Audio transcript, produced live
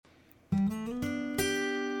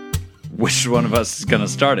which one of us is going to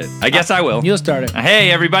start it? I guess I will. You'll start it.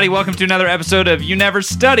 Hey, everybody. Welcome to another episode of You Never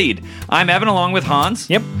Studied. I'm Evan along with Hans.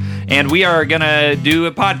 Yep. And we are going to do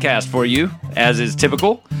a podcast for you, as is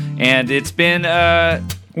typical. And it's been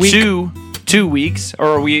two weeks.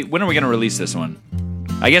 Or when are we going to release this one?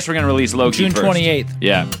 I guess we're going to release Loki June first. 28th.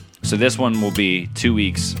 Yeah. So this one will be 2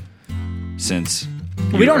 weeks since...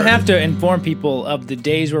 We don't have to inform people of the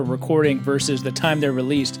days we're recording versus the time they're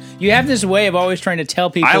released. You have this way of always trying to tell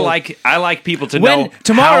people. I like people to know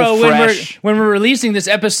tomorrow how fresh when we're releasing this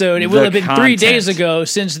episode, it will have been content. 3 days ago.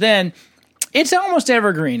 Since then, it's almost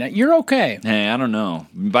evergreen. You're okay. Hey, I don't know.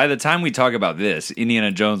 By the time we talk about this,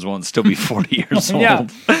 Indiana Jones won't still be 40 years old. Yeah.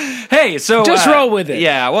 Hey, so just roll with it.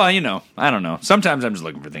 Yeah. Well, I don't know. Sometimes I'm just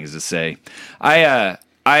looking for things to say. How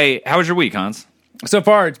was your week, Hans? So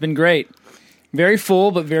far, it's been great. Very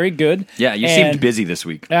full, but very good. Yeah, you seemed busy this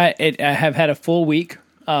week. I have had a full week,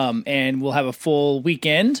 and we'll have a full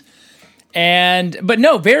weekend. But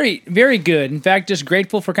no, very, very good. In fact, just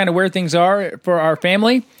grateful for kind of where things are for our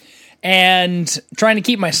family, and trying to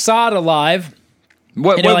keep my sod alive.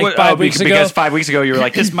 What 5 weeks ago. Because 5 weeks ago you were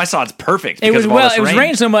like, my sod's perfect. It was rain.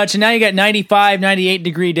 rained so much, and now you got 95, 98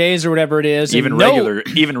 degree days or whatever it is. Even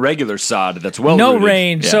regular sod that's well no rooted.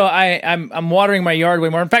 rain. Yeah. So I'm watering my yard way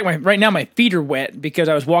more. In fact, right now my feet are wet because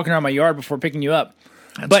I was walking around my yard before picking you up.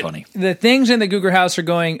 That's funny. The things in the Cougar house are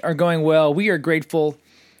going well. We are grateful.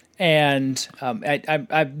 And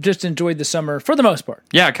I've just enjoyed the summer for the most part.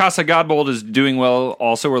 Yeah, Casa Godbold is doing well.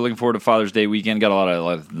 Also, we're looking forward to Father's Day weekend. Got a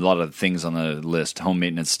lot of things on the list: home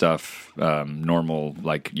maintenance stuff, normal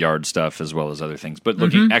like yard stuff, as well as other things. But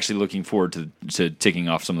looking forward to ticking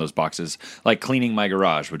off some of those boxes, like cleaning my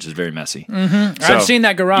garage, which is very messy. Mm-hmm. So, I've seen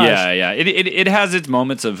that garage. Yeah. It has its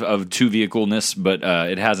moments of two vehicleness, but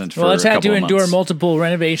it hasn't. For it's had to endure months. multiple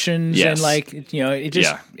renovations, yes. And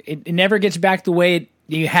it never gets back the way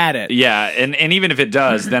you had it. Yeah, and even if it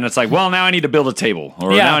does, then it's like, well, now I need to build a table,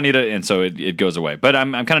 or now I need to, and so it goes away. But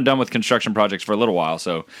I'm kind of done with construction projects for a little while.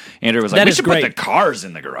 So Andrew was like, we should put the cars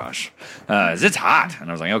in the garage. It's hot, and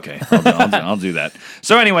I was like, okay, I'll do that.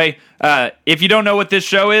 So anyway, if you don't know what this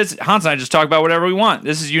show is, Hans and I just talk about whatever we want.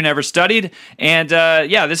 This is You Never Studied, and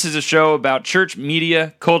this is a show about church,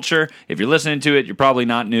 media, culture. If you're listening to it, you're probably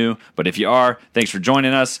not new, but if you are, thanks for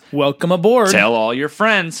joining us. Welcome aboard. Tell all your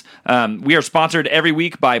friends. We are sponsored every week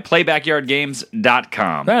by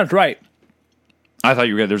PlayBackyardGames.com. That's right. I thought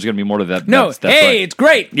there's going to be more to that. No, that's right. It's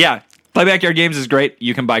great. Yeah. Play Backyard Games is great.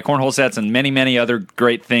 You can buy cornhole sets and many, many other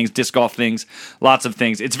great things, disc golf things, lots of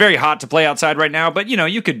things. It's very hot to play outside right now, but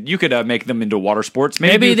you could make them into water sports.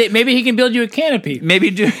 Maybe he can build you a canopy. Maybe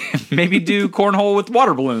do cornhole with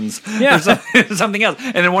water balloons. Yeah. Or something else,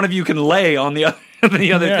 and then one of you can lay on the other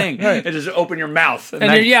thing, right. And just open your mouth.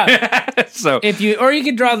 So you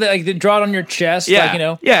could draw it on your chest,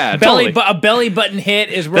 totally. A belly button hit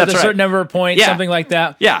is worth a certain number of points, something like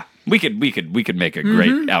that. Yeah. We could make a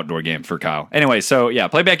great outdoor game for Kyle. Anyway, so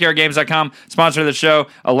playbackyardgames.com, sponsor of the show,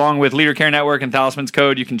 along with Leader Care Network and Talisman's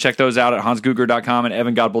Code. You can check those out at hansguger.com and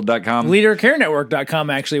evangodbold.com.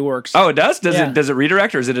 LeaderCareNetwork.com actually works. Oh, it does? Does it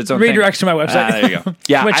redirect, or is it its own Redirects thing? to my website. There you go.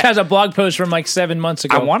 Yeah, which has a blog post from like 7 months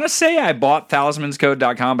ago. I want to say I bought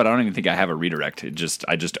talismanscode.com, but I don't even think I have a redirect.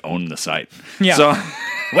 I just own the site. Yeah. So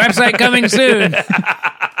website coming soon.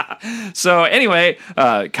 So anyway,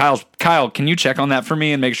 Kyle, can you check on that for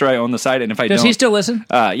me and make sure I own the site? And if I don't, does he still listen?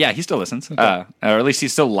 Yeah, he still listens, or at least he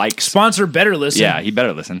still likes. Sponsor better listen. Yeah, he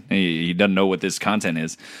better listen. He doesn't know what this content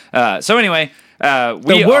is. So anyway,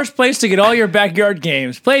 the worst place to get all your backyard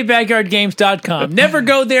games. PlayBackyardGames.com. Never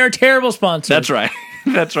go there. Terrible sponsor. That's right.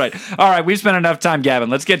 That's right. All right, we've spent enough time,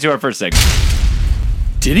 Gavin. Let's get to our first segment.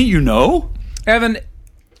 Didn't you know, Evan?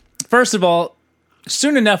 First of all,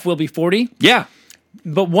 soon enough we'll be 40. Yeah.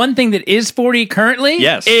 But one thing that is 40 currently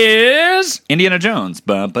is Indiana Jones.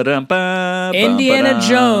 Indiana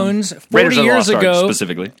Jones 40 years ago,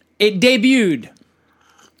 specifically. It debuted.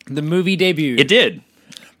 The movie debuted. It did.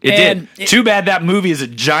 It did. Too bad that movie is a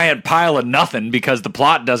giant pile of nothing because the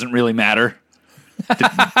plot doesn't really matter.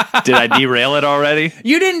 Did I derail it already?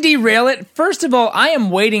 You didn't derail it. First of all, I am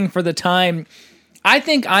waiting for the time. I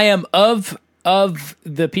think I am of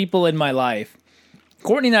the people in my life.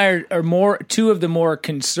 Courtney and I are two of the more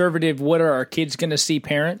conservative, what are our kids going to see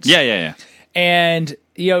parents. Yeah. And,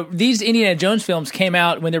 these Indiana Jones films came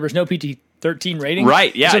out when there was no PG-13 rating.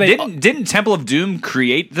 Right, yeah. So didn't Temple of Doom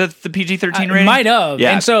create the PG-13 rating? Might have.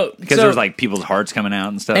 Yeah, and so because there was like people's hearts coming out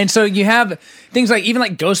and stuff. And so you have things like, even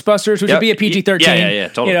like Ghostbusters, which would be a PG-13. Yeah,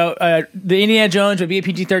 totally. The Indiana Jones would be a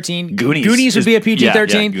PG-13. Goonies would be a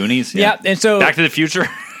PG-13. Yeah, Goonies. Yeah, and so... Back to the Future.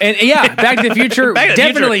 And Back to the Future,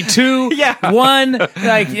 definitely 2, 1,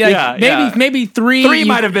 maybe 3. 3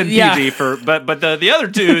 might have been PG but the other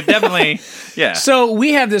 2 definitely, So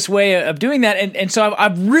we have this way of doing that, and so I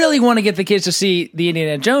really want to get the kids to see the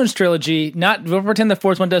Indiana Jones trilogy. We'll pretend the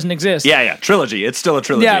fourth one doesn't exist. Trilogy. It's still a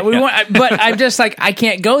trilogy. But I'm just like, I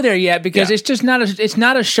can't go there yet because it's just not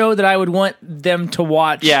a show that I would want them to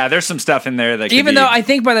watch. Yeah, there's some stuff in there that though I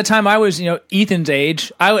think by the time I was Ethan's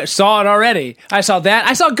age, I saw it already. I saw that.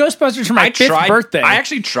 I saw Ghostbusters for my 5th birthday. I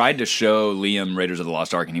actually tried to show Liam Raiders of the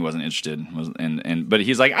Lost Ark, and he wasn't interested. But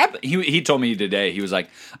he's like, he told me today, he was like,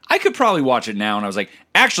 I could probably watch it now, and I was like,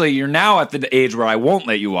 actually, you're now at the age where I won't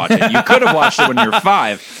let you watch it. You could have watched it when you're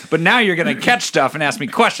 5, but now you're going to catch stuff and ask me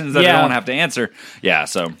questions that I don't have to answer. Yeah,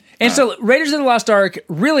 so. And so, Raiders of the Lost Ark,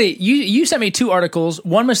 really, you sent me 2 articles.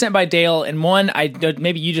 One was sent by Dale, and one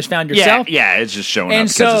maybe you just found yourself. Yeah, it's just showing up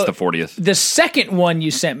because it's the 40th. The second one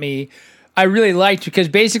you sent me, I really liked because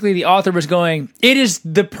basically the author was going, it is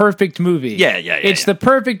the perfect movie. It's the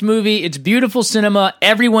perfect movie. It's beautiful cinema.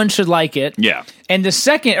 Everyone should like it. Yeah. And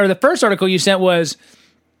the first article you sent was,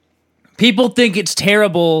 people think it's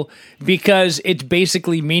terrible because it's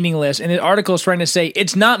basically meaningless. And the article is trying to say,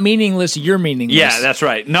 it's not meaningless, you're meaningless. Yeah, that's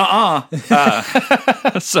right.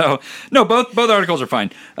 Nuh-uh. So, no, both articles are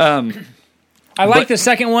fine. I like the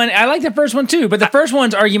second one. I like the first one too, but the first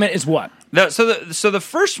one's argument is what? So the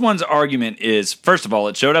first one's argument is, first of all,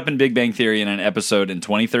 it showed up in Big Bang Theory in an episode in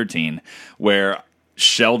 2013 where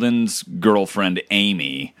Sheldon's girlfriend,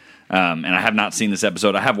 Amy, and I have not seen this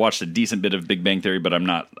episode. I have watched a decent bit of Big Bang Theory, but I'm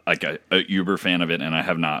not like a uber fan of it, and I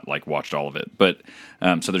have not like watched all of it. But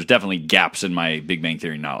so there's definitely gaps in my Big Bang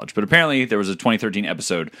Theory knowledge. But apparently there was a 2013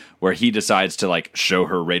 episode where he decides to like show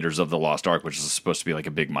her Raiders of the Lost Ark, which is supposed to be like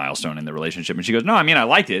a big milestone in the relationship. And she goes, "No, I mean I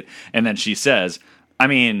liked it." And then she says, "I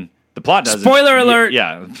mean." The plot does. Spoiler alert.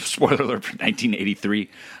 Yeah, spoiler alert for 1983.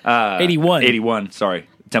 81. 81, sorry.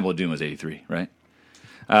 Temple of Doom was 83, right?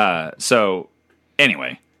 So,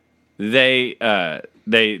 anyway, they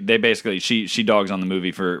basically, she dogs on the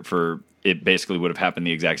movie for it basically would have happened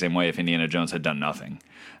the exact same way if Indiana Jones had done nothing.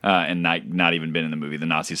 And not even been in the movie. The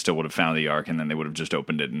Nazis still would have found the Ark, and then they would have just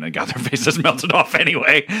opened it and they got their faces melted off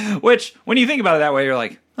anyway. Which, when you think about it that way, you're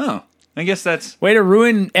like, oh, I guess that's way to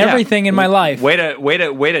ruin everything in my life. Way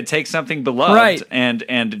to take something beloved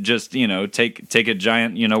and just take a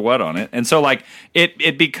giant what on it. And so like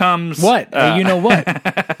it becomes what you know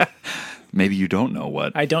what. Maybe you don't know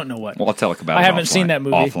what. I don't know what. Well, I'll tell about it. I haven't seen that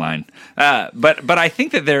movie offline. But I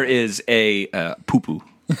think that there is a poo poo.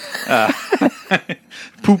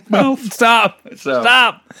 Poop mouth.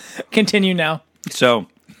 Stop. Continue now. So,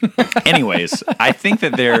 anyways, I think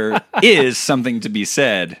that there is something to be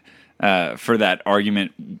said for that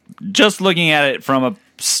argument. Just looking at it from a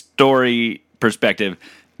story perspective,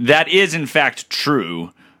 that is in fact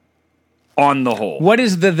true on the whole. What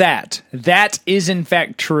is the that? That is in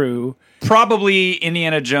fact true. Probably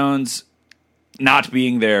Indiana Jones not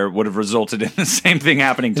being there would have resulted in the same thing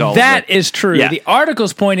happening to all of them. That is true. Yeah. The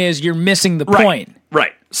article's point is you're missing the point.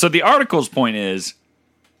 Right. So the article's point is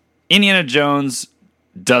Indiana Jones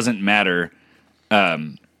doesn't matter.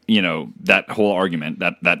 That whole argument,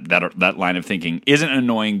 that line of thinking isn't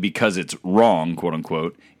annoying because it's wrong, quote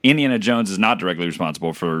unquote. Indiana Jones is not directly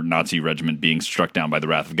responsible for Nazi regiment being struck down by the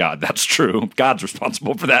wrath of God. That's true. God's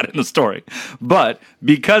responsible for that in the story. But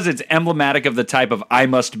because it's emblematic of the type of I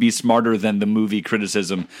must be smarter than the movie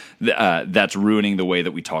criticism, that's ruining the way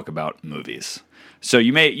that we talk about movies. So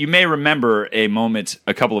you may remember a moment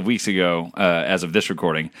a couple of weeks ago, as of this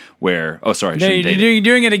recording, where you're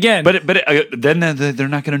doing it again. But then they're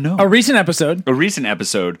not going to know. A recent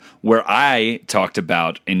episode where I talked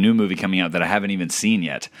about a new movie coming out that I haven't even seen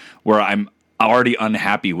yet, where I'm already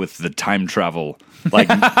unhappy with the time travel like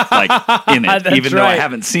in it, even though I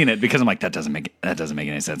haven't seen it, because I'm like that doesn't make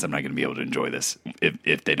any sense. I'm not going to be able to enjoy this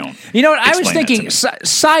if they don't. You know what? I was thinking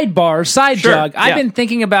side jog. I've been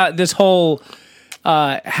thinking about this whole.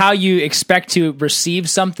 How you expect to receive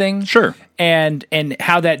something, sure, and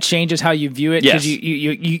how that changes how you view it. Because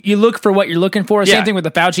you look for what you're looking for. Same thing with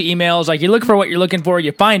the Fauci emails. Like you look for what you're looking for,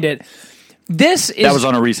 you find it. That was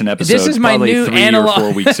on a recent episode. This is my new 3 analog. or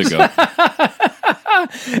 4 weeks ago.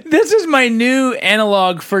 This is my new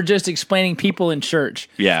analog for just explaining people in church.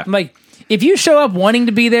 Yeah, I'm like, if you show up wanting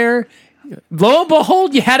to be there, lo and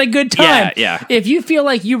behold, you had a good time. Yeah. If you feel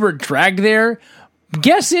like you were dragged there.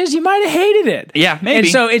 Guess is you might have hated it. Yeah, maybe. And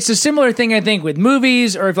so it's a similar thing, I think, with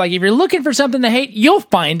movies, or if you're looking for something to hate, you'll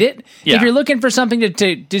find it. Yeah. If you're looking for something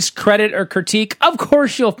to discredit or critique, of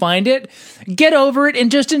course you'll find it. Get over it and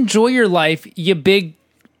just enjoy your life, you big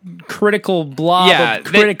critical blob of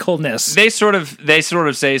criticalness. They sort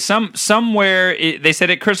of say somewhere they said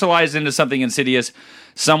it crystallized into something insidious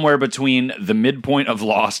somewhere between the midpoint of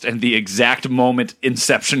Lost and the exact moment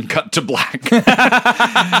Inception cut to black.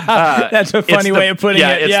 That's a funny way of putting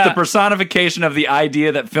it. It's the personification of the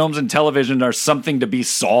idea that films and television are something to be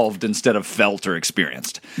solved instead of felt or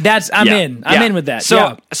experienced. I'm in with that.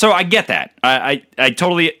 So I get that. I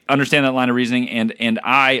totally understand that line of reasoning, and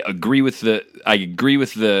I agree with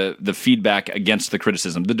the feedback against the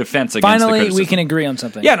criticism, the defense against the criticism. Finally, we can agree on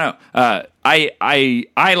something. Yeah, no.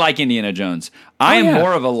 I like Indiana Jones. I am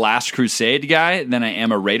more of a Last Crusade guy than I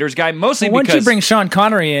am a Raiders guy, mostly because... once you bring Sean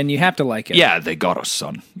Connery in, you have to like it. Yeah, they got us,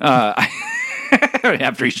 son.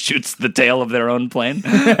 After he shoots the tail of their own plane.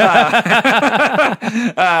 Yeah,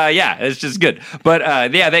 it's just good.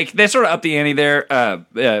 But they sort of up the ante there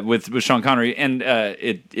with Sean Connery, and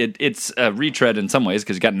it's a retread in some ways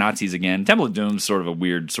because you got Nazis again. Temple of Doom's sort of a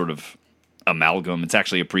weird sort of amalgam. It's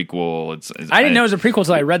actually a prequel. I didn't know it was a prequel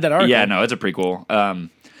until I read that article. Yeah, no, it's a prequel.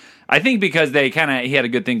 I think because he had a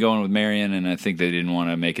good thing going with Marion, and I think they didn't want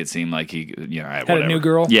to make it seem like he, had a new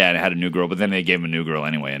girl. Yeah, and it had a new girl, but then they gave him a new girl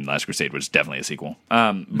anyway. And Last Crusade was definitely a sequel.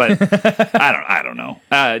 But I don't know.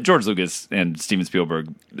 George Lucas and Steven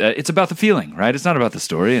Spielberg. It's about the feeling, right? It's not about the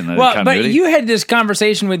story and the continuity. But you had this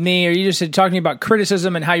conversation with me, or you just had talking about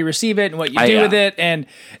criticism and how you receive it and what you do with it, and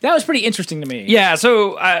that was pretty interesting to me. Yeah.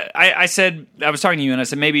 So I said I was talking to you, and I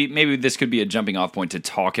said maybe this could be a jumping off point to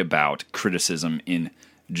talk about criticism in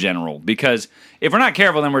general, because if we're not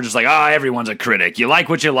careful, then we're just like, everyone's a critic. You like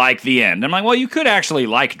what you like, the end. I'm like, well, you could actually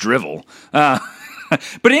like drivel. But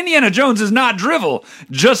Indiana Jones is not drivel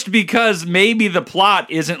just because maybe the plot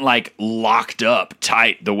isn't like locked up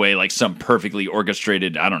tight the way like some perfectly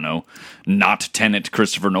orchestrated, I don't know, not Tenet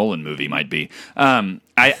Christopher Nolan movie might be.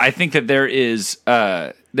 I think that there is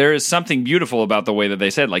something beautiful about the way that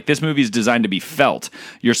they said, like, this movie is designed to be felt.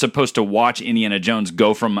 You're supposed to watch Indiana Jones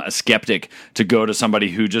go from a skeptic to go to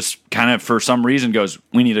somebody who just kind of, for some reason, goes,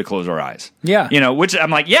 we need to close our eyes. Yeah. Which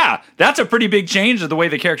I'm like, yeah, that's a pretty big change of the way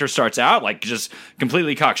the character starts out, like, just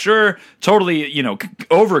completely cocksure, totally,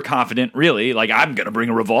 overconfident, really. Like, I'm going to bring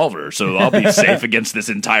a revolver, so I'll be safe against this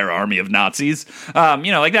entire army of Nazis.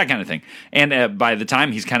 Like that kind of thing. And by the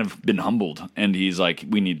time he's kind of been humbled, and he's like,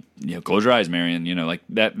 we need, close your eyes, Marion, like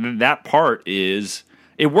that part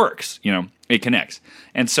it works, it connects.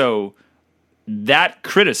 And so that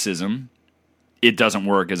criticism, it doesn't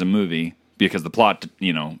work as a movie because the plot,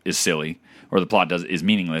 is silly, or the plot is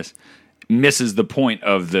meaningless, misses the point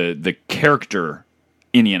of the character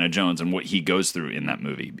Indiana Jones and what he goes through in that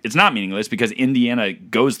movie. It's not meaningless because Indiana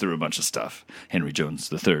goes through a bunch of stuff. Henry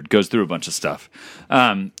Jones III goes through a bunch of stuff.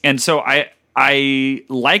 And so I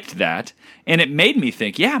liked that, and it made me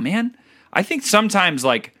think, yeah, man, I think sometimes,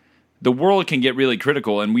 like, the world can get really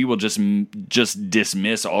critical, and we will just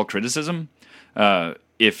dismiss all criticism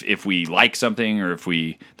if we like something, or if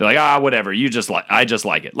they're like, whatever, I just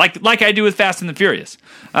like it, like I do with Fast and the Furious,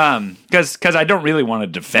 because I don't really want to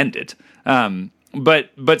defend it,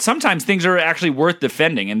 but sometimes things are actually worth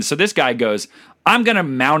defending, and so this guy goes, I'm going to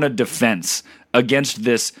mount a defense against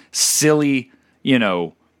this silly,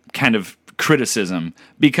 kind of criticism,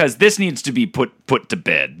 because this needs to be put to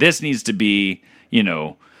bed. This needs to be,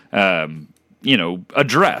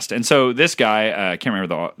 addressed. And so this guy, I can't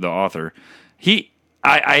remember the author.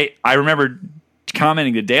 I remember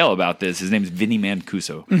commenting to Dale about this. His name is Vinny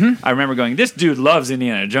Mancuso. Mm-hmm. I remember going, this dude loves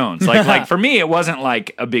Indiana Jones. Like for me, it wasn't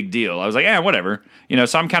like a big deal. I was like, whatever.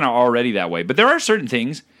 So I'm kind of already that way. But there are certain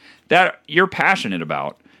things that you're passionate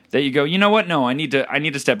about that you go, you know what? No, I need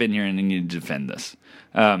to step in here and I need to defend this.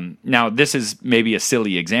 Now, this is maybe a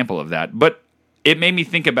silly example of that, but it made me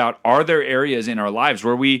think about, are there areas in our lives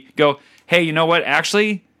where we go, hey, you know what?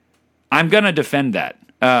 Actually, I'm going to defend that.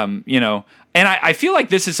 And I feel like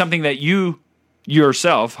this is something that you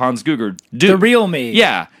yourself, Hans Guger, do. The real me.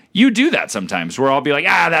 Yeah. You do that sometimes where I'll be like,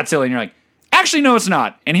 that's silly. And you're like, actually, no, it's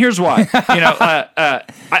not. And here's why.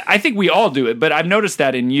 I think we all do it, but I've noticed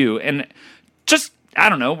that in you. And just, I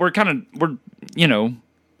don't know, we're spitballing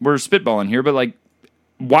here, but like,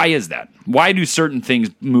 why is that? Why do certain things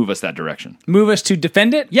move us that direction? Move us to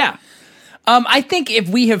defend it? Yeah. I think if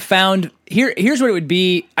we have found... Here's what it would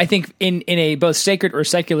be, I think, in a both sacred or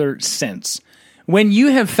secular sense. When you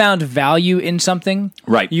have found value in something,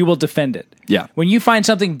 right, you will defend it. Yeah. When you find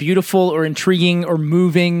something beautiful or intriguing or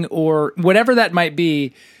moving or whatever that might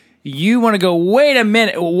be, you want to go, wait a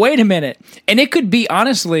minute. And it could be,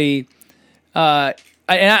 honestly... and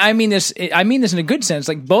I mean this in a good sense.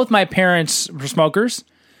 Like, both my parents were smokers.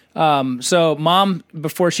 So mom,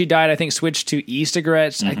 before she died, I think switched to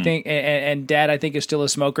e-cigarettes. Mm-hmm. I think, and dad, I think, is still a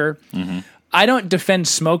smoker. Mm-hmm. I don't defend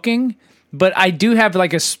smoking, but I do have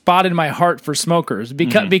like a spot in my heart for smokers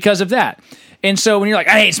because of that. And so when you're like,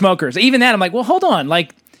 I hate smokers, even that, I'm like, well, hold on.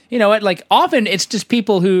 Like, you know what? Like often it's just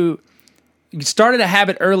people who started a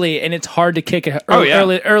habit early and it's hard to kick a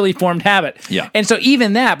early formed habit. Yeah. And so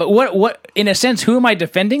even that, but what in a sense, who am I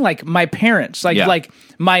defending? Like my parents, like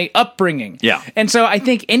my upbringing. Yeah. And so I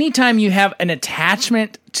think anytime you have an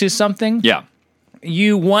attachment to something,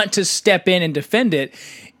 you want to step in and defend it,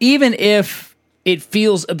 even if it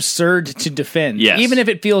feels absurd to defend, even if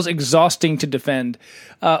it feels exhausting to defend,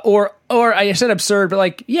 or I said absurd, but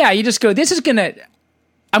like, you just go,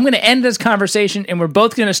 I'm going to end this conversation and we're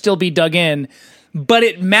both going to still be dug in, but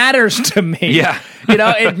it matters to me. Yeah.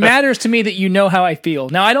 It matters to me that you know how I feel.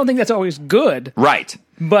 Now, I don't think that's always good. Right.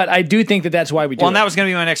 But I do think that that's why we do it. Well, and that was going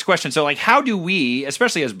to be my next question. So, like, how do we,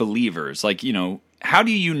 especially as believers, like, how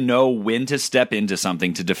do you know when to step into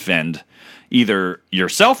something to defend either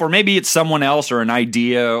yourself or maybe it's someone else or an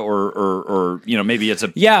idea or maybe it's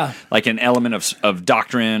like an element of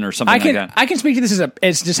doctrine or something like that? I can speak to this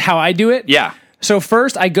as just how I do it. Yeah. So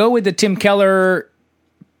first, I go with the Tim Keller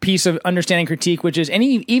piece of understanding critique, which is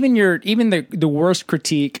even the worst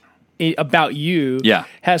critique about you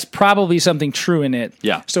has probably something true in it.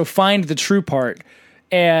 Yeah. So find the true part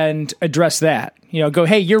and address that. Go,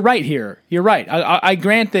 hey, you're right here. You're right. I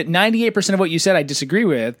grant that 98% of what you said I disagree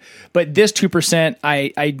with, but this 2%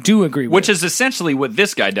 I do agree with. Which is essentially what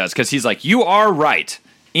this guy does, because he's like, you are right.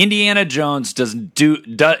 Indiana Jones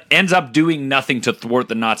ends up doing nothing to thwart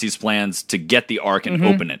the Nazis' plans to get the Ark and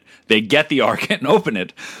open it. They get the Ark and open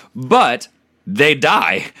it, but they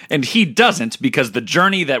die, and he doesn't, because the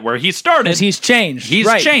journey where he started, he's changed. He's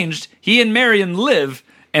changed. He and Marion live.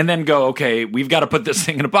 And then go, okay, we've got to put this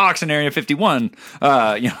thing in a box in Area 51,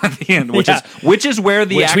 at the end, which is where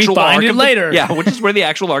the actual Ark of later. Which is where the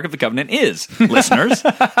actual Ark of the Covenant is, listeners.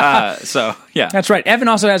 That's right. Evan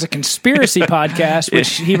also has a conspiracy podcast, which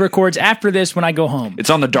he records after this when I go home. It's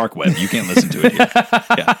on the dark web. You can't listen to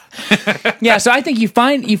it here. So I think you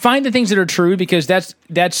find the things that are true, because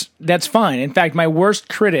that's fine. In fact, my worst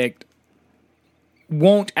critic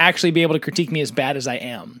won't actually be able to critique me as bad as I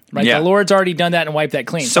am. Right? The Lord's already done that and wiped that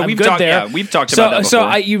clean. So we've talked about that before.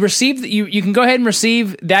 So you can go ahead and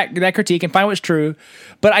receive that critique and find what's true.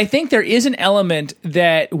 But I think there is an element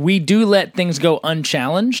that we do let things go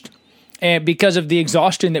unchallenged, and because of the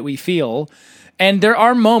exhaustion that we feel. And there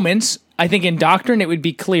are moments, I think in doctrine it would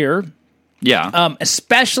be clear. Yeah.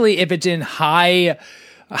 Especially if it's in high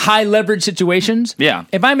leverage situations. Yeah.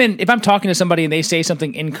 If I'm talking to somebody and they say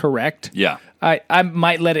something incorrect. Yeah. I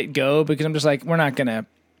might let it go, because I'm just like, we're not gonna.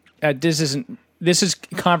 This is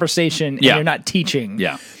conversation, and you're not teaching.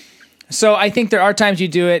 Yeah. So I think there are times you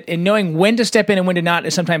do it, and knowing when to step in and when to not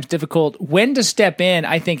is sometimes difficult. When to step in,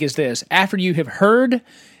 I think, is this: after you have heard,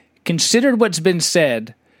 considered what's been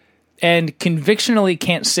said, and convictionally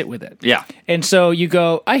can't sit with it. Yeah. And so you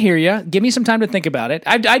go, I hear you. Give me some time to think about it.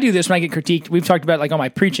 I do this when I get critiqued. We've talked about like on my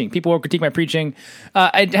preaching. People will critique my preaching.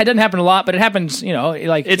 It doesn't happen a lot, but it happens,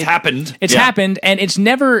 It's happened. It's happened, and it's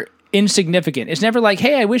never insignificant. It's never like,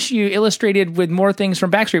 hey, I wish you illustrated with more things from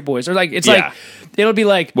Backstreet Boys. Or like, it's like, it'll be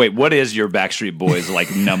like, wait, what is your Backstreet Boys like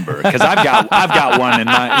number? Because I've got one in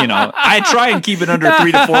my, I try and keep it under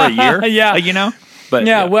 3 to 4 a year. Yeah. But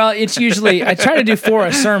well, it's usually I try to do 4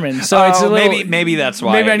 a sermon, so it's a little maybe that's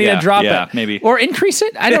why. Maybe I need to drop it, maybe, or increase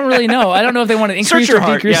it. I don't really know. I don't know if they want to increase or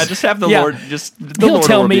decrease. Yeah, just have the Lord. He'll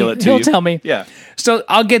tell me. He'll tell me. Yeah. So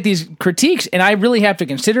I'll get these critiques, and I really have to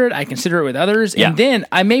consider it. I consider it with others, and then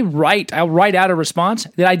I'll write out a response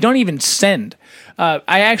that I don't even send.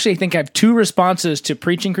 I actually think I have 2 responses to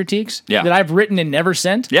preaching critiques that I've written and never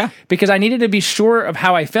sent. Yeah. Because I needed to be sure of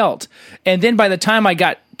how I felt, and then by the time I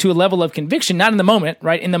got to a level of conviction, not in the moment,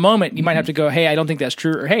 right? In the moment, you might have to go, hey, I don't think that's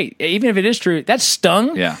true, or hey, even if it is true, that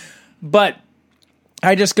stung. Yeah. But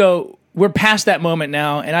I just go, we're past that moment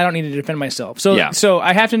now, and I don't need to defend myself. So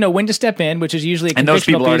I have to know when to step in, which is usually a and those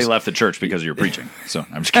people piece. Already left the church because you're preaching. So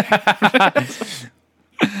I'm just kidding.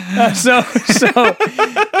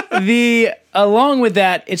 Along with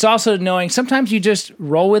that, it's also knowing sometimes you just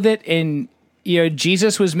roll with it, and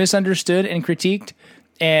Jesus was misunderstood and critiqued.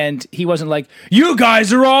 And he wasn't like, you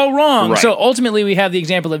guys are all wrong. Right. So ultimately we have the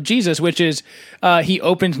example of Jesus, which is he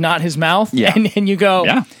opened not his mouth. Yeah. And you go,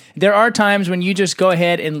 there are times when you just go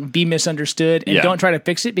ahead and be misunderstood and don't try to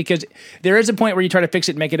fix it, because there is a point where you try to fix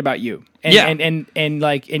it and make it about you. And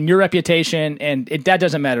like in your reputation, and that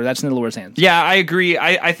doesn't matter. That's in the Lord's hands. Yeah, I agree.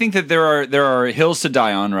 I think that there are hills to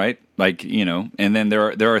die on, right? Like, and then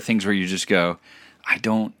there are things where you just go, I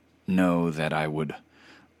don't know that I would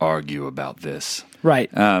argue about this. Right.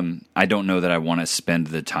 I don't know that I want to spend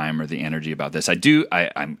the time or the energy about this. I do.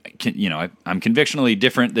 I'm convictionally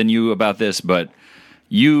different than you about this, but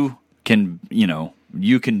you can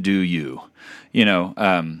do you.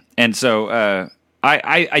 And so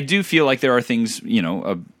I do feel like there are things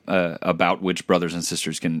about which brothers and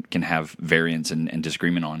sisters can have variance and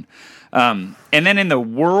disagreement on. And then in the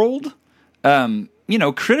world,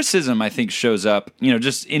 criticism, I think, shows up,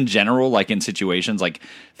 just in general, like in situations like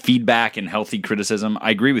feedback and healthy criticism. I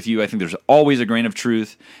agree with you. I think there's always a grain of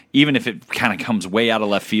truth, even if it kind of comes way out of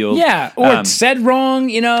left field. Yeah, or it's said wrong,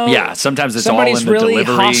 Yeah, sometimes it's somebody's all in the really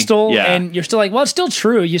delivery. hostile, Yeah. and you're still like, well, it's still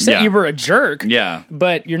true. You said you were a jerk. Yeah.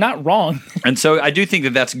 But you're not wrong. And so I do think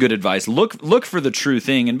that that's good advice. Look for the true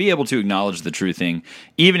thing and be able to acknowledge the true thing,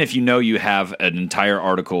 even if you have an entire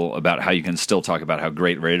article about how you can still talk about how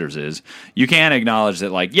great Raiders is. You can acknowledge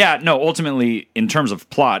that, ultimately, in terms of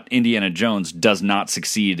plot, Indiana Jones does not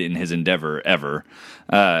succeed in his endeavor ever,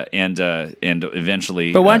 and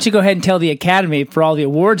eventually. But why don't you go ahead and tell the Academy for all the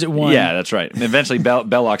awards it won? Yeah, that's right. Eventually,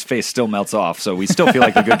 Belloc's face still melts off, so we still feel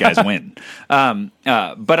like the good guys win. But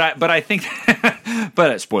I think,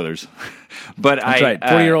 but spoilers. But that's right.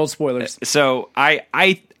 40-year-old spoilers. So I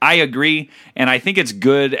agree, and I think it's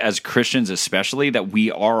good as Christians, especially, that we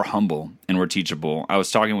are humble and we're teachable. I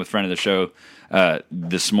was talking with a friend of the show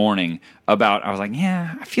this morning about. I was like,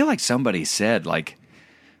 yeah, I feel like somebody said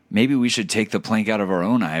maybe we should take the plank out of our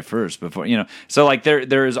own eye first before, So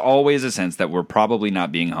there is always a sense that we're probably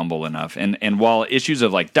not being humble enough. And while issues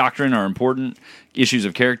of doctrine are important, issues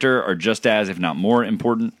of character are just as, if not more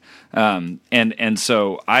important. And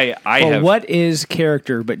so I have. What is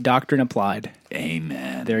character but doctrine applied?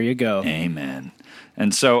 Amen. There you go. Amen.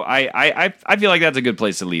 And so I feel like that's a good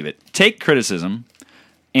place to leave it. Take criticism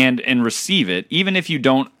and receive it, even if you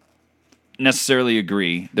don't necessarily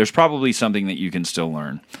agree. There's probably something that you can still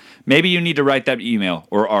learn. Maybe you need to write that email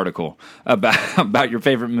or article about your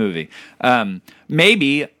favorite movie.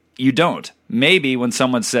 Maybe you don't. Maybe when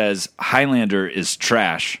someone says Highlander is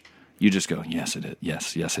trash, you just go, yes, it is.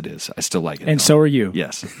 Yes, it is. I still like it. And so are you.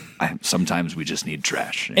 Yes. Sometimes we just need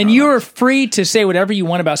trash. And you are free to say whatever you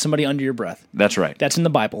want about somebody under your breath. That's right. That's in the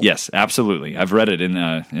Bible. Yes, absolutely. I've read it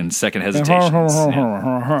in Second Hesitations.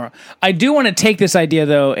 Yeah. I do want to take this idea,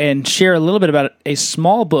 though, and share a little bit about a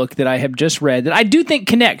small book that I have just read that I do think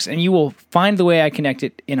connects, and you will find the way I connect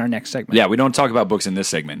it in our next segment. Yeah, we don't talk about books in this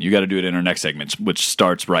segment. You got to do it in our next segment, which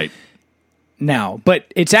starts right now.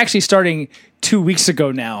 But it's actually starting 2 weeks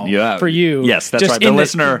ago now for you. Yes, that's right. The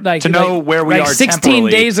listener, to know where we are 16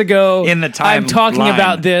 days ago in the time I'm talking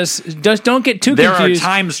about this. Just don't get too confused. There are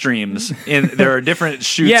time streams. There are different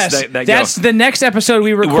shoots that that's go. the next episode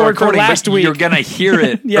we record for last week. You're going to hear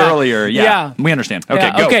it earlier. Yeah. We understand.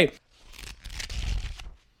 Okay, go. Okay.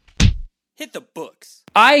 Hit the books.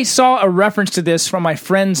 I saw a reference to this from my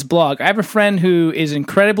friend's blog. I have a friend who is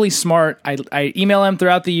incredibly smart. I email him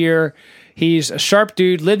throughout the year. He's a sharp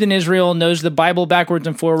dude, lived in Israel, knows the Bible backwards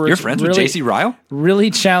and forwards. You're friends with J.C. Ryle? Really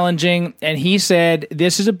challenging. And he said,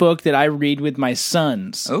 this is a book that I read with my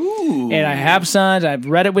sons. Ooh. And I have sons. I've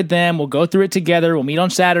read it with them. We'll go through it together. We'll meet on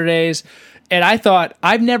Saturdays. And I thought,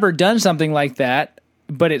 I've never done something like that,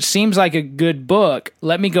 but it seems like a good book.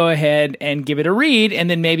 Let me go ahead and give it a read, and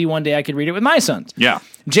then maybe one day I could read it with my sons. Yeah.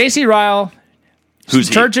 J.C. Ryle, who's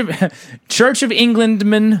Church of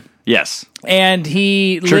Englandman. Yes. And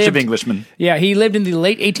he Church of Englishmen. Yeah, he lived in the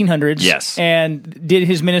late 1800s. Yes. And did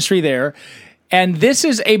his ministry there. And this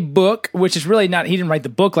is a book, which is really not, he didn't write the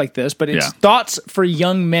book like this, but it's Thoughts for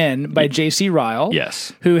Young Men by J.C. Ryle.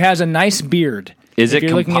 Yes. Who has a nice beard. Is it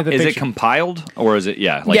compiled, or is it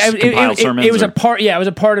compiled sermons? It was a part. Yeah, it was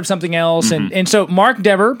a part of something else, Mm-hmm. and so Mark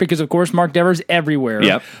Dever, because of course Mark Dever's everywhere.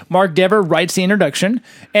 Yep. Mark Dever writes the introduction,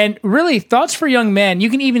 and really Thoughts for Young Men. You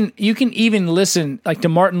can even listen to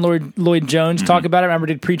Martin Lloyd Jones talk about it. I remember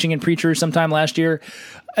did Preaching and Preachers sometime last year.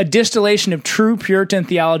 A distillation of true Puritan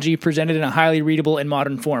theology presented in a highly readable and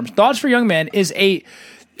modern form. Thoughts for Young Men is a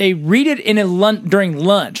read it during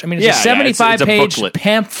lunch. I mean, it's a 75-page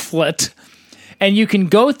pamphlet. And you can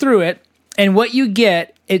go through it, and what you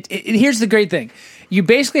get, here's the great thing. You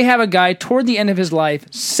basically have a guy toward the end of his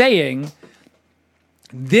life saying,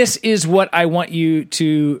 this is what I want you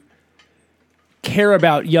to care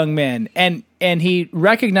about, young men. And he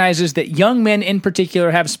recognizes that young men in particular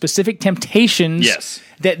have specific temptations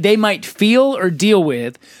that they might feel or deal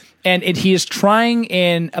with. And he is trying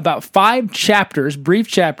in about 5 chapters, brief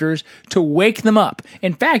chapters, to wake them up.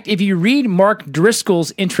 In fact, if you read Mark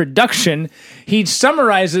Driscoll's introduction, he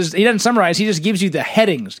doesn't summarize, he just gives you the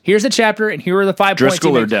headings. Here's the chapter, and here are the 5 points.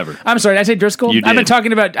 Driscoll or Dever? I'm sorry, did I say Driscoll? You did. I've been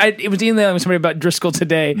talking about, it was emailing somebody about Driscoll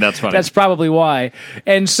today. That's funny. That's probably why.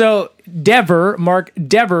 And so Mark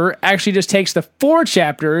Dever, actually just takes the 4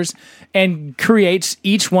 chapters and creates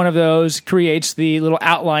the little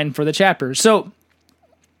outline for the chapters. So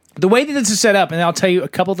the way that this is set up, and I'll tell you a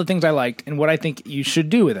couple of the things I liked and what I think you should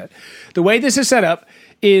do with it. The way this is set up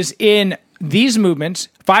is in these movements,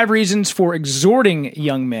 5 reasons for exhorting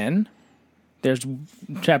young men. There's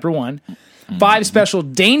chapter 1. 5 special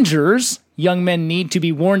dangers young men need to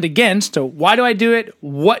be warned against. So why do I do it?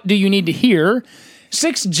 What do you need to hear?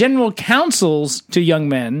 6 general counsels to young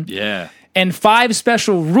men. Yeah. And 5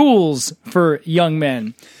 special rules for young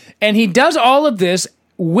men. And he does all of this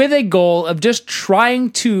with a goal of just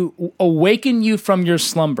trying to awaken you from your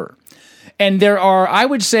slumber. And there are, I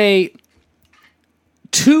would say,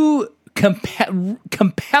 2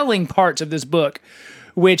 compelling parts of this book,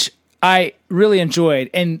 which I really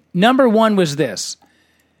enjoyed. And number 1 was this.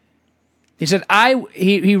 He said,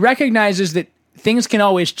 he recognizes that things can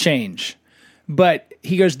always change. But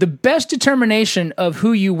he goes, the best determination of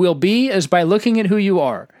who you will be is by looking at who you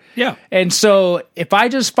are. Yeah. And so if I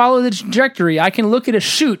just follow the trajectory, I can look at a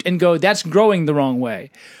shoot and go, that's growing the wrong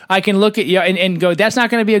way. I can look at you and go, that's not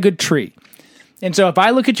going to be a good tree. And so if I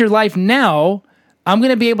look at your life now, I'm going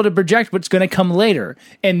to be able to project what's going to come later.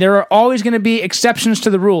 And there are always going to be exceptions to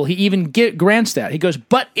the rule. He even grants that. He goes,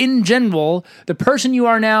 but in general, the person you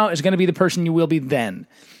are now is going to be the person you will be then.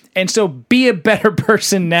 And so be a better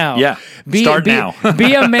person now. Yeah. Start now.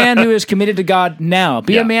 Be a man who is committed to God now.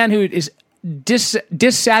 Be a man who is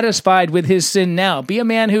dissatisfied with his sin now. Be a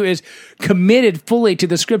man who is committed fully to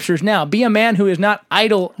the scriptures now. Be a man who is not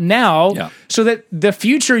idle now, so that the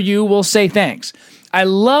future you will say thanks. I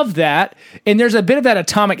love that. And there's a bit of that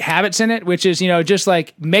Atomic Habits in it, which is, just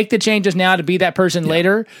like make the changes now to be that person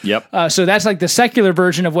later. Yep. So that's like the secular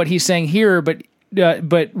version of what he's saying here, but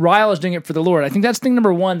Ryle is doing it for the Lord. I think that's thing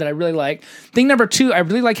number 1 that I really like. Thing number 2, I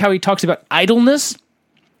really like how he talks about idleness.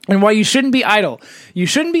 And why you shouldn't be idle. You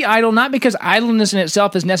shouldn't be idle, not because idleness in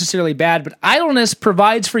itself is necessarily bad, but idleness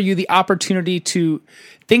provides for you the opportunity to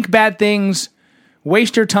think bad things,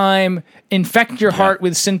 waste your time, infect your heart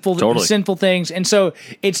with sinful things. And so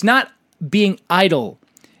it's not being idle.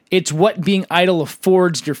 It's what being idle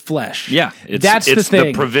affords your flesh. Yeah. That's the thing.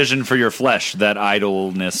 The provision for your flesh, that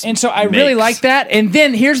idleness And so I really like that. And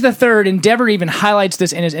then here's the third, and Dever even highlights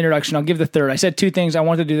this in his introduction. I'll give the third. I said 2 things. I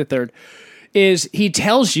want to do the third. Is he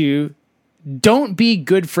tells you, don't be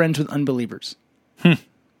good friends with unbelievers.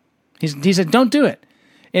 He said, don't do it.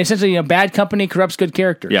 And essentially, bad company corrupts good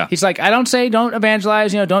character. Yeah. He's like, I don't say don't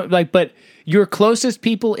evangelize, but your closest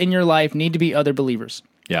people in your life need to be other believers.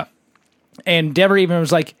 Yeah. And Dever even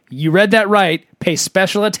was like, you read that right. Pay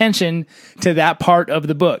special attention to that part of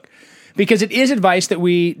the book. Because it is advice that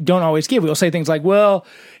we don't always give. We'll say things like, well,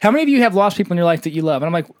 how many of you have lost people in your life that you love? And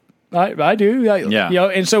I'm like, I do. Yeah.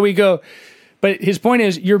 And so we go, but his point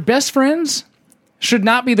is, your best friends should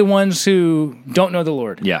not be the ones who don't know the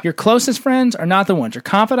Lord. Yeah. Your closest friends are not the ones. Your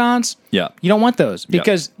confidants, you don't want those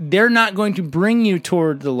because they're not going to bring you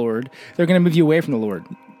toward the Lord. They're going to move you away from the Lord.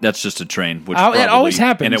 That's just a train. Which that always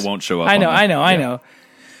happens. And it won't show up. I know.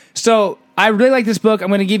 So I really like this book. I'm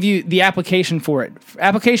going to give you the application for it.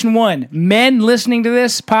 Application 1, men listening to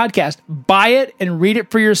this podcast, buy it and read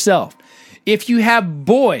it for yourself. If you have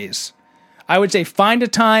boys, I would say find a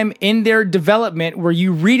time in their development where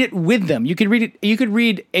you read it with them. You could read it. You could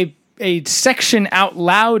read a section out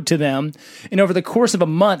loud to them, and over the course of a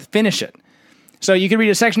month, finish it. So you can read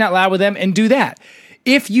a section out loud with them and do that.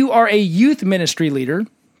 If you are a youth ministry leader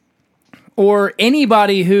or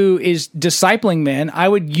anybody who is discipling men, I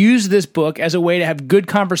would use this book as a way to have good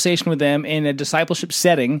conversation with them in a discipleship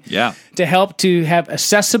setting to help to have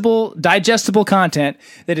accessible, digestible content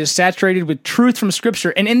that is saturated with truth from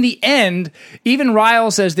Scripture. And in the end, even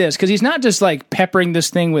Ryle says this, because he's not just like peppering this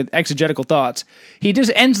thing with exegetical thoughts. He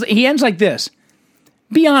ends like this.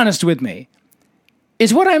 Be honest with me.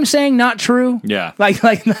 Is what I'm saying not true? Yeah. Like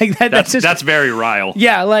that. That's very Ryle.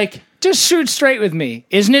 Yeah, just shoot straight with me.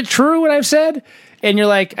 Isn't it true what I've said? And you're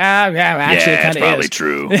like, actually, it kind of is. It's probably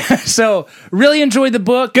true. So, really enjoyed the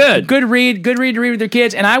book. Good read to read with your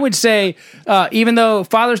kids. And I would say, even though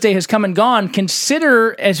Father's Day has come and gone,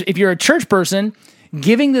 consider, as if you're a church person,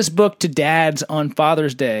 giving this book to dads on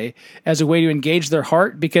Father's Day as a way to engage their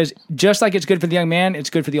heart, because just like it's good for the young man, it's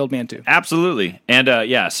good for the old man too. Absolutely. And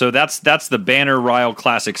so that's the Banner Ryle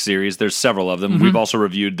Classic series. There's several of them. We've also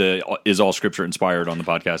reviewed the Is All Scripture Inspired on the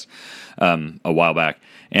podcast a while back.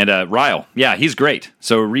 And Ryle, he's great.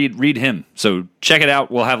 So read him. So check it out.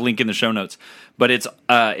 We'll have a link in the show notes. But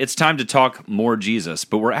it's time to talk more Jesus.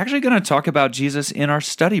 But we're actually going to talk about Jesus in our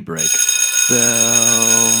study break.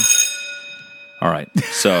 Bell. All right.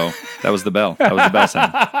 So that was the bell. That was the bell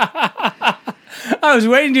sound. I was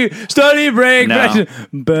waiting to study break. No.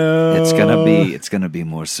 Bell. It's gonna be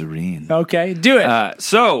more serene. Okay, do it.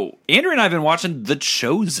 So Andrew and I have been watching The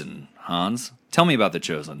Chosen. Hans, tell me about The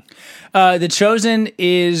Chosen. The Chosen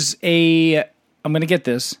is I'm going to get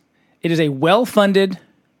this. It is a well-funded,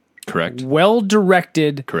 Correct.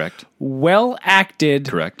 well-directed, Correct. well-acted,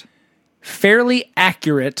 Correct. fairly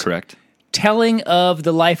accurate Correct. telling of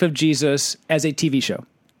the life of Jesus as a TV show.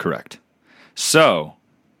 Correct. So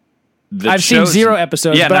I've seen 0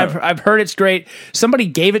 episodes, Yeah, but no. I've heard it's great. Somebody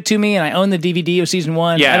gave it to me, and I own the DVD of season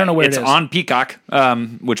 1. Yeah, I don't know where it is. It's on Peacock,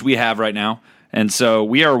 which we have right now. And so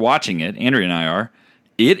we are watching it. Andrea and I are.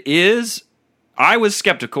 It is... I was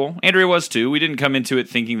skeptical. Andrea was too. We didn't come into it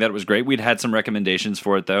thinking that it was great. We'd had some recommendations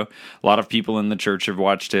for it, though. A lot of people in the church have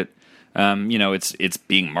watched it. It's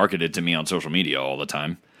being marketed to me on social media all the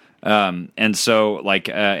time. And so,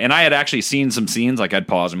 and I had actually seen some scenes, like I'd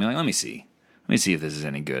pause and be like, let me see if this is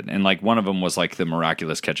any good. And like one of them was like the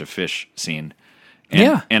miraculous catch of fish scene.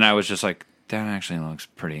 And I was just like, that actually looks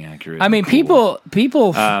pretty accurate. I mean, cool.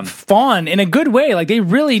 people fawn in a good way. Like they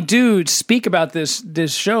really do speak about this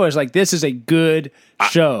show as like, this is a good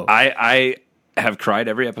show. I have cried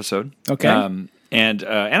every episode. Okay. And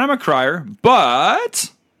I'm a crier,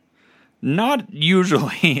 but not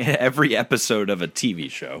usually every episode of a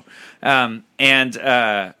TV show. I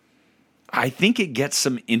think it gets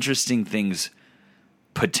some interesting things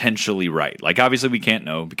potentially right. Like, obviously we can't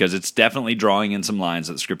know because it's definitely drawing in some lines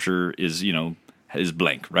that Scripture is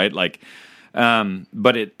blank, right? Like,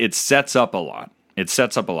 but it sets up a lot. It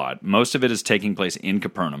sets up a lot. Most of it is taking place in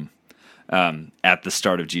Capernaum at the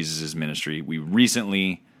start of Jesus' ministry. We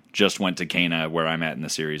recently just went to Cana, where I'm at in the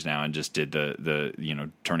series now, and just did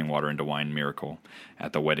the turning water into wine miracle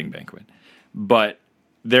at the wedding banquet. But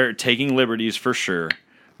they're taking liberties for sure,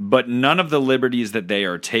 but none of the liberties that they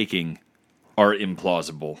are taking are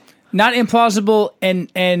implausible. Not implausible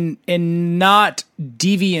and not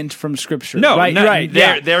deviant from Scripture. No, right.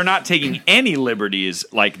 They're not taking any liberties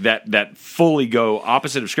like that fully go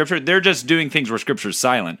opposite of Scripture. They're just doing things where Scripture is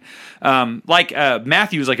silent.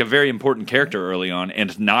 Matthew is like a very important character early on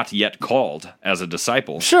and not yet called as a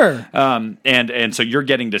disciple. Sure. And so you're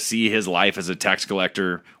getting to see his life as a tax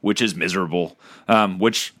collector, which is miserable.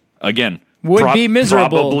 Which again. Would be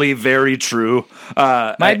miserable. Probably very true.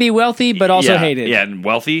 Might be wealthy, but also hated. Yeah, and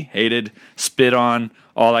wealthy, hated, spit on,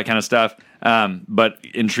 all that kind of stuff. But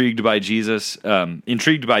intrigued by Jesus,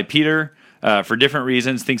 intrigued by Peter for different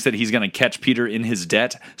reasons, thinks that he's going to catch Peter in his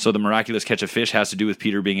debt. So the miraculous catch of fish has to do with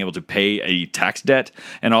Peter being able to pay a tax debt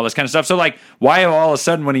and all this kind of stuff. So like, why all of a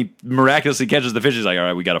sudden when he miraculously catches the fish, he's like, all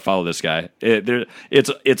right, we got to follow this guy.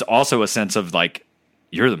 It's also a sense of like,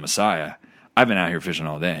 you're the Messiah. I've been out here fishing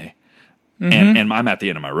all day. Mm-hmm. And I'm at the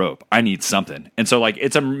end of my rope. I need something. And so, like,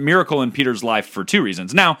 it's a miracle in Peter's life for 2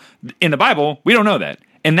 reasons. Now, in the Bible, we don't know that.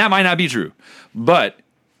 And that might not be true. But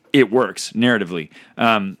it works narratively.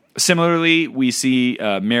 Similarly, we see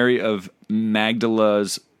Mary of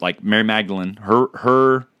Magdala's, like Mary Magdalene,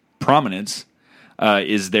 her prominence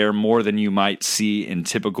is there more than you might see in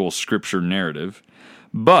typical Scripture narrative.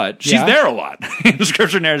 But she's there a lot in the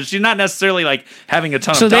Scripture narrative. She's not necessarily like having a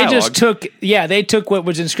ton of dialogue. So they took what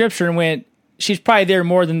was in Scripture and went, she's probably there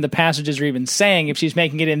more than the passages are even saying if she's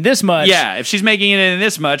making it in this much. Yeah, if she's making it in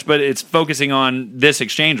this much, but it's focusing on this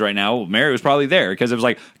exchange right now, well, Mary was probably there because it was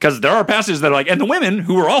like, because there are passages that are like, and the women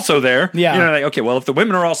who were also there. Yeah. Like, okay, well, if the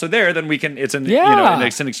women are also there, then we can, it's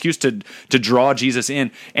an excuse to draw Jesus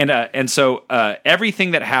in. And so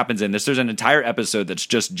everything that happens in this, there's an entire episode that's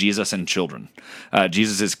just Jesus and children.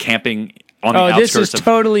 Jesus is camping on the outskirts. This is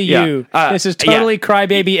totally you. This is totally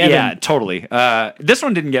Crybaby Evan. Yeah, totally. This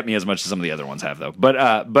one didn't get me as much as some of the other ones have, though.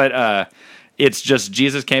 But it's just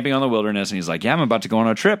Jesus camping on the wilderness, and he's like, yeah, I'm about to go on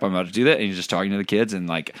a trip. I'm about to do that. And he's just talking to the kids, and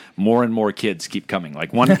like more and more kids keep coming.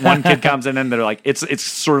 Like one kid comes, and then they're like, it's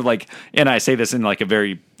sort of like, and I say this in like a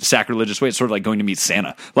very sacrilegious way, it's sort of like going to meet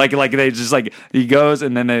Santa. Like they just like, he goes,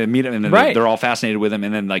 and then they meet him, and then they're all fascinated with him,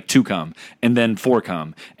 and then like 2 come, and then 4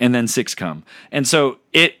 come, and then 6 come. And so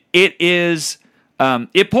it is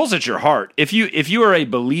it pulls at your heart. If you are a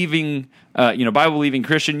believing, Bible believing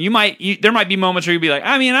Christian, there might be moments where you'd be like,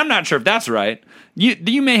 I mean, I'm not sure if that's right.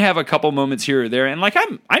 You may have a couple moments here or there, and like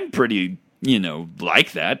I'm pretty,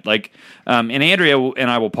 like that. Like, and Andrea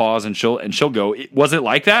and I will pause, and she'll go, was it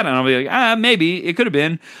like that? And I'll be like, maybe it could have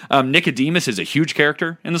been. Nicodemus is a huge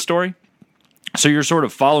character in the story, so you're sort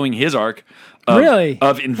of following his arc.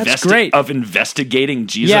 Of investigating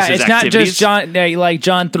Jesus' activities. Yeah, it's not just John, like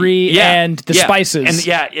John 3 and the spices.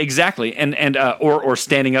 And exactly. And or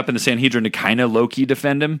standing up in the Sanhedrin to kind of low-key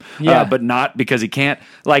defend him, but not because he can't.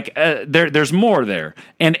 Like, there's more there.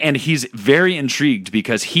 And he's very intrigued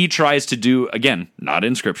because he tries to do, again, not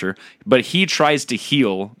in Scripture, but he tries to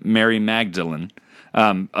heal Mary Magdalene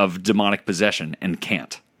of demonic possession and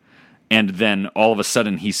can't. And then all of a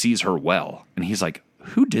sudden he sees her well, and he's like,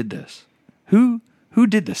 who did this? Who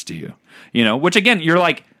did this to you? Which again, you're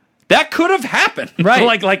like, that could have happened,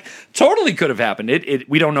 right? like totally could have happened.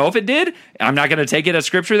 We don't know if it did. I'm not going to take it as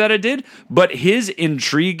Scripture that it did, but his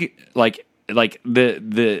intrigue, like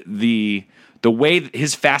the way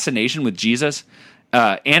his fascination with Jesus,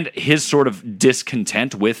 and his sort of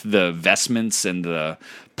discontent with the vestments and the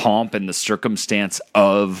pomp and the circumstance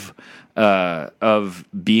of being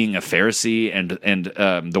a Pharisee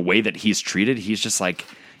and the way that he's treated, he's just like.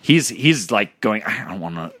 He's like going, I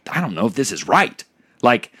don't know if this is right.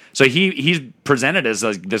 Like, so he's presented as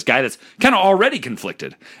like this guy that's kind of already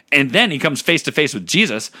conflicted. And then he comes face to face with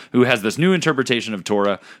Jesus, who has this new interpretation of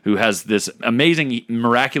Torah, who has this amazing,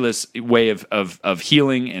 miraculous way of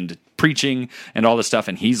healing and preaching and all this stuff.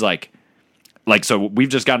 And he's like, so we've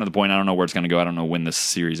just gotten to the point, I don't know where it's going to go. I don't know when this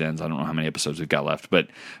series ends. I don't know how many episodes we've got left. But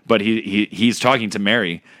he's talking to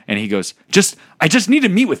Mary, and he goes, I just need to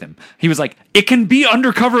meet with him. He was like, it can be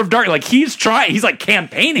under cover of dark. Like, he's like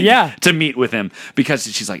campaigning to meet with him because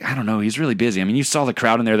she's like, I don't know, he's really busy. I mean, you saw the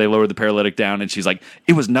crowd in there. They lowered the paralytic down, and she's like,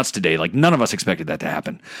 it was nuts today. Like, none of us expected that to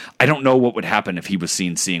happen. I don't know what would happen if he was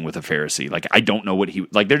seeing with a Pharisee. Like, I don't know what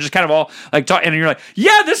they're just kind of all like talking, and you're like,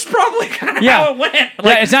 yeah, this is probably kind of how it went.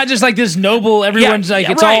 Like, it's not just like this noble, everyone's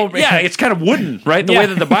it's right. all. Yeah, it's kind of wooden, right? The way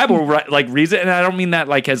that the Bible like reads it. And I don't mean that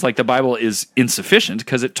like as like the Bible is insufficient,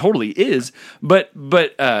 because it totally is, but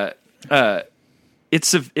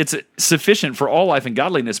it's sufficient for all life and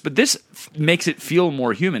godliness, but this makes it feel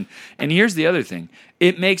more human. And here's the other thing.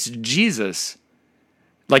 It makes Jesus,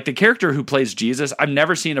 like the character who plays Jesus, I've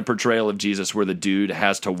never seen a portrayal of Jesus where the dude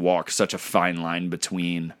has to walk such a fine line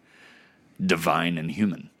between divine and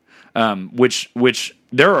human. Which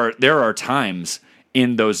there are times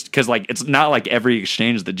in those, because like it's not like every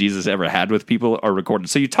exchange that Jesus ever had with people are recorded.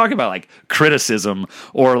 So you talk about like criticism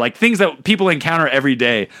or like things that people encounter every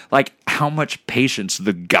day, like how much patience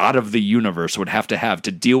the God of the universe would have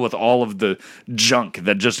to deal with all of the junk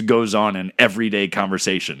that just goes on in everyday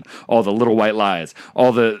conversation, all the little white lies,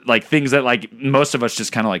 all the like things that like most of us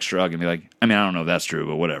just kind of like shrug and be like, I mean, I don't know if that's true,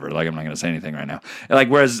 but whatever. Like, I'm not going to say anything right now. Like,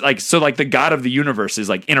 whereas like, so like the God of the universe is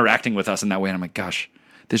like interacting with us in that way. And I'm like, gosh,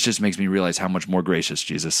 this just makes me realize how much more gracious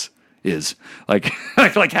Jesus is. Like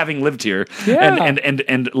having lived here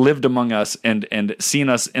and lived among us and seen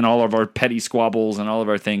us in all of our petty squabbles and all of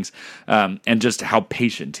our things, and just how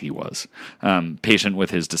patient he was. Patient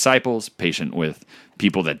with his disciples, patient with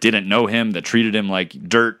people that didn't know him, that treated him like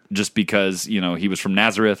dirt just because, he was from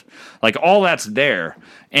Nazareth. Like, all that's there.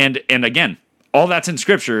 And again, all that's in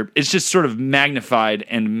Scripture. It's just sort of magnified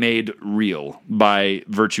and made real by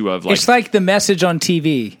virtue of like... It's like the message on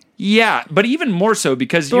TV. Yeah, but even more so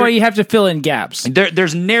because you have to fill in gaps.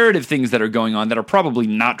 There's narrative things that are going on that are probably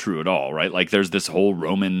not true at all, right? Like there's this whole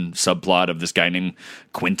Roman subplot of this guy named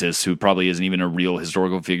Quintus who probably isn't even a real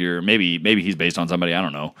historical figure. Maybe he's based on somebody, I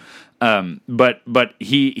don't know. But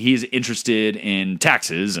he's interested in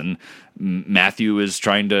taxes, and Matthew is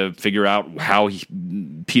trying to figure out how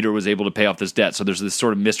Peter was able to pay off this debt. So there's this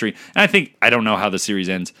sort of mystery. And I don't know how the series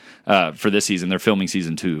ends for this season. They're filming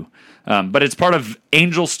season 2. But it's part of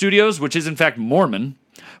Angel Studios, which is in fact Mormon,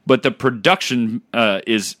 but the production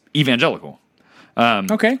is evangelical.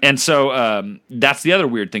 Okay. And so that's the other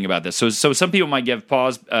weird thing about this. So some people might give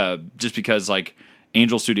pause just because like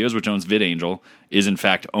Angel Studios, which owns VidAngel, is in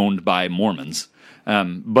fact owned by Mormons.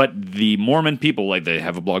 But the Mormon people, like they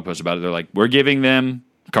have a blog post about it. They're like, we're giving them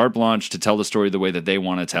carte blanche to tell the story the way that they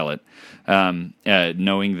want to tell it,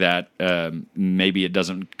 knowing that maybe it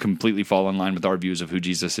doesn't completely fall in line with our views of who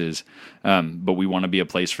Jesus is, but we want to be a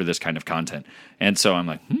place for this kind of content. And so I'm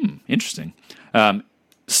like, interesting.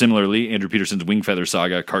 Similarly, Andrew Peterson's Wingfeather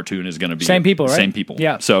Saga cartoon is going to be same people, right? Same people.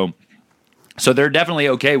 Yeah. So So they're definitely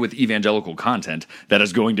okay with evangelical content that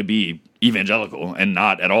is going to be evangelical and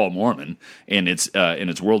not at all Mormon in its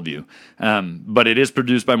worldview. But it is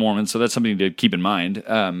produced by Mormons, so that's something to keep in mind,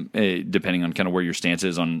 depending on kind of where your stance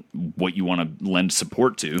is on what you want to lend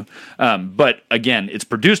support to. But again, it's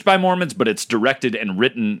produced by Mormons, but it's directed and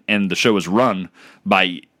written, and the show is run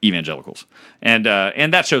by evangelicals, and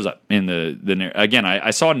that shows up in the again.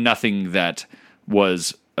 I saw nothing that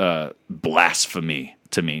was blasphemy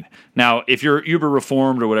to me. Now, if you're uber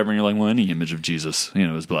reformed or whatever, and you're like, well, any image of Jesus,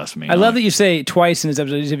 is blasphemy. I love that you say twice in this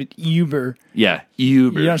episode. You say Uber. Yeah,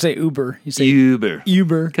 Uber. You don't say Uber. You say Uber.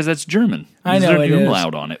 Uber. Because that's German. I know There's it is.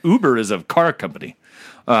 umlaut on it. Uber is a car company.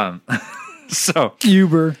 So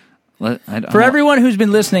Uber. For everyone who's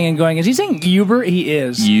been listening and going, is he saying Uber? He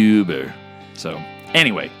is. Uber. So,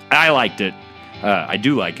 anyway, I liked it. I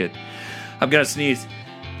do like it. I'm going to sneeze.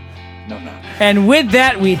 No, not. And with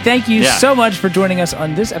that, we thank you so much for joining us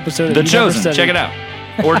on this episode of The Chosen. Check it out.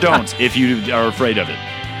 Or don't, if you are afraid of it.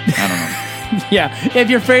 I don't know. Yeah, if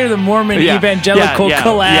you're afraid of the Mormon evangelical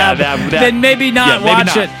collab, then maybe not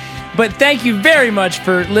watch it. But thank you very much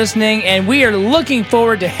for listening, and we are looking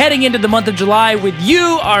forward to heading into the month of July with you,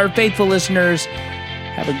 our faithful listeners.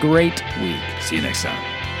 Have a great week. See you next time.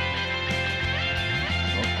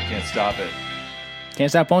 Oh, I can't stop it. Can't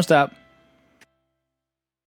stop, won't stop.